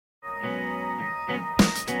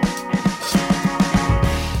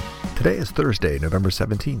Today is Thursday, November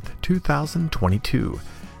 17th, 2022.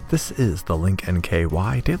 This is the Link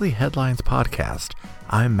NKY Daily Headlines Podcast.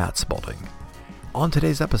 I'm Matt Spaulding. On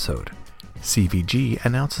today's episode, CVG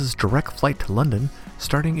announces direct flight to London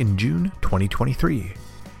starting in June 2023.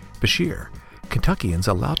 Beshear, Kentuckians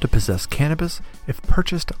allowed to possess cannabis if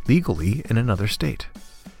purchased legally in another state.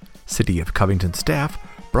 City of Covington staff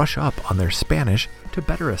brush up on their Spanish to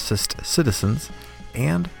better assist citizens,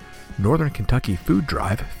 and Northern Kentucky food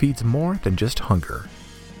drive feeds more than just hunger.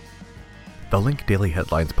 The Link Daily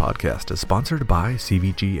Headlines Podcast is sponsored by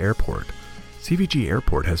CVG Airport. CVG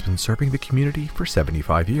Airport has been serving the community for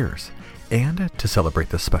 75 years, and to celebrate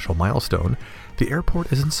this special milestone, the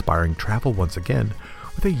airport is inspiring travel once again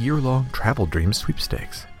with a year-long Travel Dreams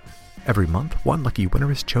sweepstakes. Every month, one lucky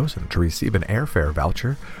winner is chosen to receive an airfare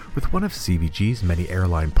voucher with one of CVG's many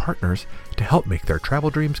airline partners to help make their travel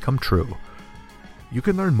dreams come true. You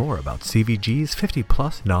can learn more about CVG's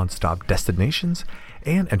 50-plus non-stop destinations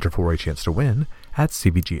and enter for a chance to win at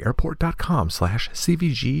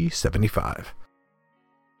cvgairport.com/CVG75.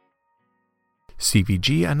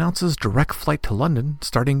 CVG announces direct flight to London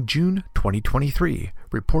starting June 2023,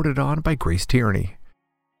 reported on by Grace Tierney.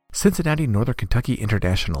 Cincinnati Northern Kentucky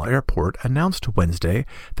International Airport announced Wednesday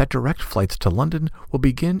that direct flights to London will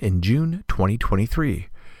begin in June 2023.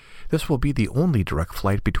 This will be the only direct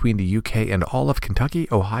flight between the UK and all of Kentucky,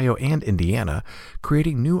 Ohio, and Indiana,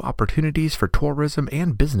 creating new opportunities for tourism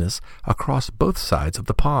and business across both sides of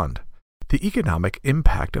the pond. The economic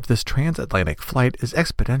impact of this transatlantic flight is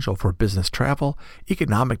exponential for business travel,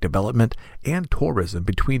 economic development, and tourism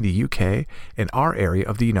between the UK and our area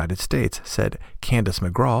of the United States, said Candace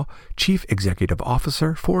McGraw, Chief Executive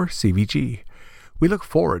Officer for CVG. We look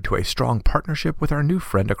forward to a strong partnership with our new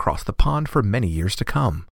friend across the pond for many years to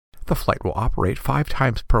come. The flight will operate 5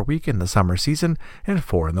 times per week in the summer season and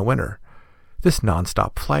 4 in the winter. This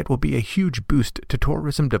non-stop flight will be a huge boost to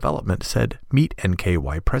tourism development, said Meet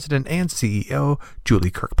NKY President and CEO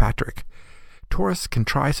Julie Kirkpatrick. Tourists can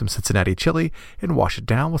try some Cincinnati chili and wash it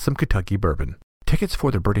down with some Kentucky bourbon. Tickets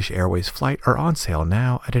for the British Airways flight are on sale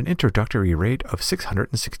now at an introductory rate of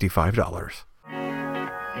 $665.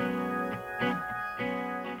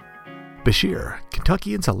 Beshear,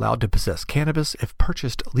 Kentuckians allowed to possess cannabis if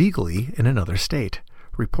purchased legally in another state,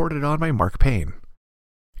 reported on by Mark Payne.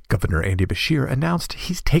 Governor Andy Beshear announced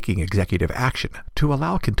he's taking executive action to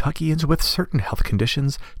allow Kentuckians with certain health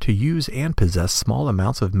conditions to use and possess small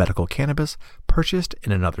amounts of medical cannabis purchased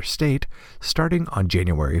in another state starting on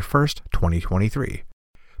January 1st, 2023.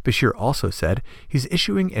 Beshear also said he's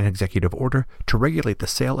issuing an executive order to regulate the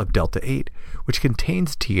sale of Delta-8, which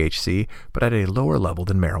contains THC but at a lower level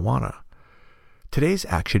than marijuana. Today's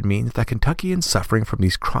action means that Kentuckians suffering from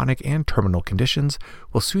these chronic and terminal conditions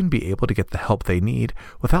will soon be able to get the help they need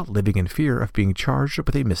without living in fear of being charged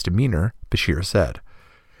with a misdemeanor, Beshear said.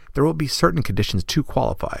 There will be certain conditions to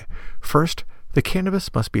qualify. First, the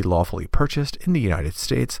cannabis must be lawfully purchased in the United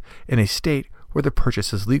States in a state where the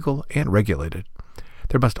purchase is legal and regulated.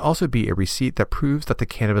 There must also be a receipt that proves that the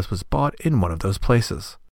cannabis was bought in one of those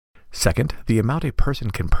places. Second, the amount a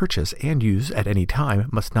person can purchase and use at any time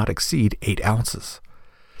must not exceed 8 ounces.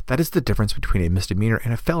 That is the difference between a misdemeanor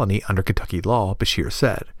and a felony under Kentucky law, Beshear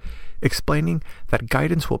said, explaining that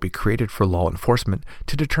guidance will be created for law enforcement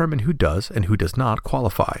to determine who does and who does not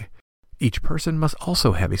qualify. Each person must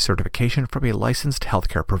also have a certification from a licensed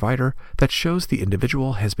healthcare provider that shows the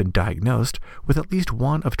individual has been diagnosed with at least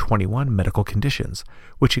one of 21 medical conditions,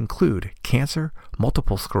 which include cancer,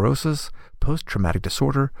 multiple sclerosis, post-traumatic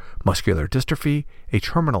disorder, muscular dystrophy, a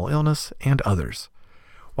terminal illness, and others.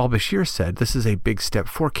 While Beshear said this is a big step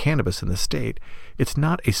for cannabis in the state, it's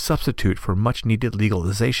not a substitute for much-needed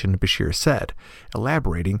legalization, Beshear said,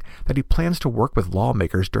 elaborating that he plans to work with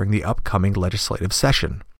lawmakers during the upcoming legislative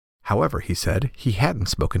session. However, he said he hadn't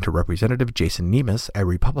spoken to Representative Jason Nemes, a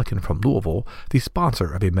Republican from Louisville, the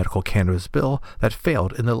sponsor of a medical cannabis bill that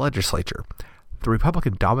failed in the legislature. The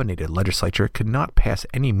Republican-dominated legislature could not pass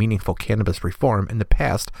any meaningful cannabis reform in the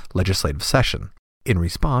past legislative session. In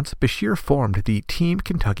response, Beshear formed the Team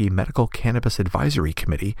Kentucky Medical Cannabis Advisory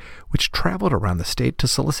Committee, which traveled around the state to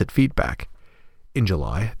solicit feedback. In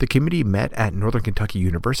July, the committee met at Northern Kentucky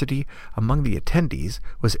University. Among the attendees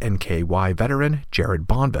was NKY veteran Jared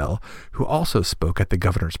Bonville, who also spoke at the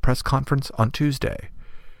governor's press conference on Tuesday.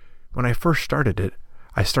 When I first started it,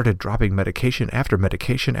 I started dropping medication after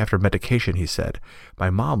medication after medication, he said. My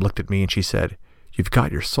mom looked at me and she said, "You've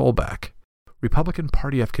got your soul back." Republican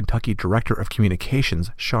Party of Kentucky Director of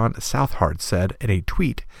Communications Sean Southard said in a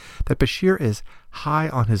tweet that Beshear is high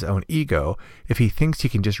on his own ego if he thinks he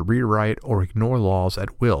can just rewrite or ignore laws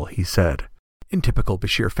at will, he said. In typical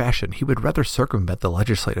Beshear fashion, he would rather circumvent the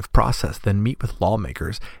legislative process than meet with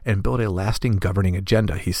lawmakers and build a lasting governing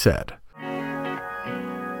agenda, he said.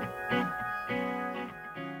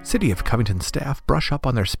 City of Covington staff brush up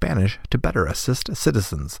on their Spanish to better assist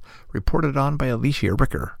citizens, reported on by Alicia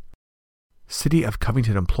Ricker. City of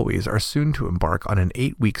Covington employees are soon to embark on an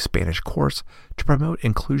 8-week Spanish course to promote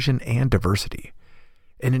inclusion and diversity.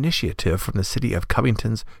 An initiative from the City of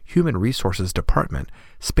Covington's Human Resources Department,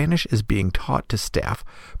 Spanish is being taught to staff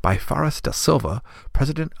by Faris da Silva,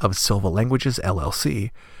 president of Silva Languages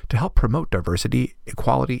LLC, to help promote diversity,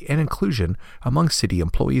 equality, and inclusion among city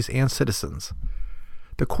employees and citizens.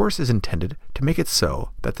 The course is intended to make it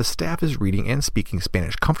so that the staff is reading and speaking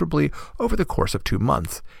Spanish comfortably over the course of 2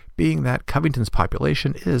 months. Being that Covington's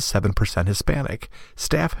population is 7% Hispanic,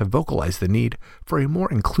 staff have vocalized the need for a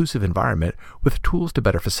more inclusive environment with tools to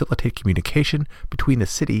better facilitate communication between the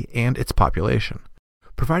city and its population.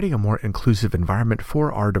 Providing a more inclusive environment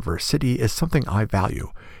for our diverse city is something I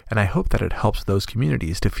value, and I hope that it helps those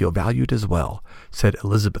communities to feel valued as well, said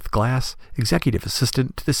Elizabeth Glass, executive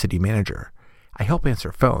assistant to the city manager. I help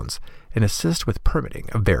answer phones and assist with permitting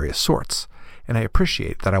of various sorts, and I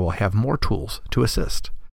appreciate that I will have more tools to assist.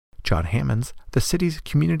 John Hammonds, the city's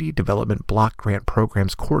Community Development Block Grant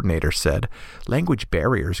Programs Coordinator, said language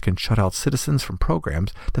barriers can shut out citizens from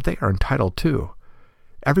programs that they are entitled to.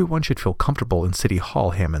 Everyone should feel comfortable in City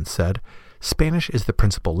Hall, Hammonds said. Spanish is the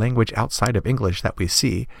principal language outside of English that we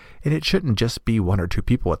see, and it shouldn't just be 1 or 2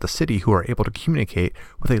 people at the city who are able to communicate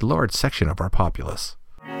with a large section of our populace.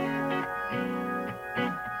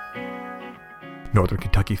 Northern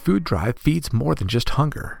Kentucky Food Drive feeds more than just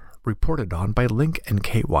hunger, reported on by Link and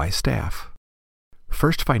KY staff.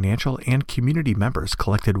 First Financial and community members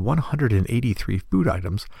collected 183 food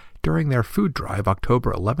items during their food drive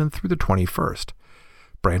October 11th through the 21st.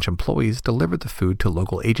 Branch employees delivered the food to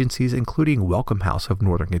local agencies including Welcome House of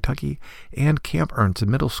Northern Kentucky and Camp Ernst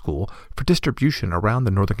Middle School for distribution around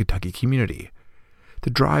the Northern Kentucky community. The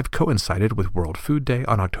drive coincided with World Food Day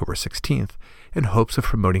on October 16th in hopes of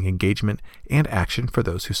promoting engagement and action for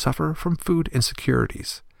those who suffer from food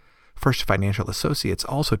insecurities. First Financial Associates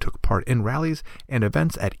also took part in rallies and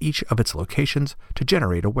events at each of its locations to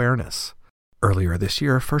generate awareness. Earlier this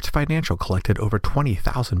year, First Financial collected over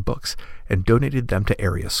 20,000 books and donated them to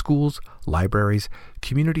area schools, libraries,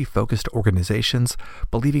 community-focused organizations,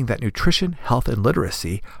 believing that nutrition, health, and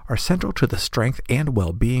literacy are central to the strength and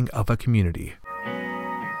well-being of a community.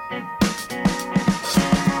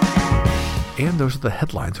 And those are the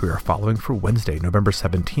headlines we are following for Wednesday, November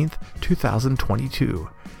 17th, 2022.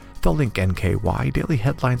 The Link NKY Daily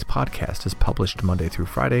Headlines podcast is published Monday through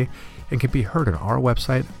Friday and can be heard on our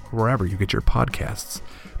website or wherever you get your podcasts.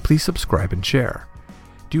 Please subscribe and share.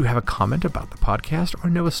 Do you have a comment about the podcast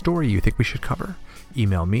or know a story you think we should cover?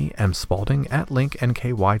 Email me,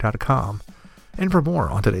 mspalding@linknky.com. And for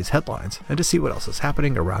more on today's headlines and to see what else is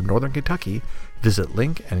happening around Northern Kentucky, visit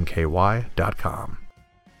linknky.com.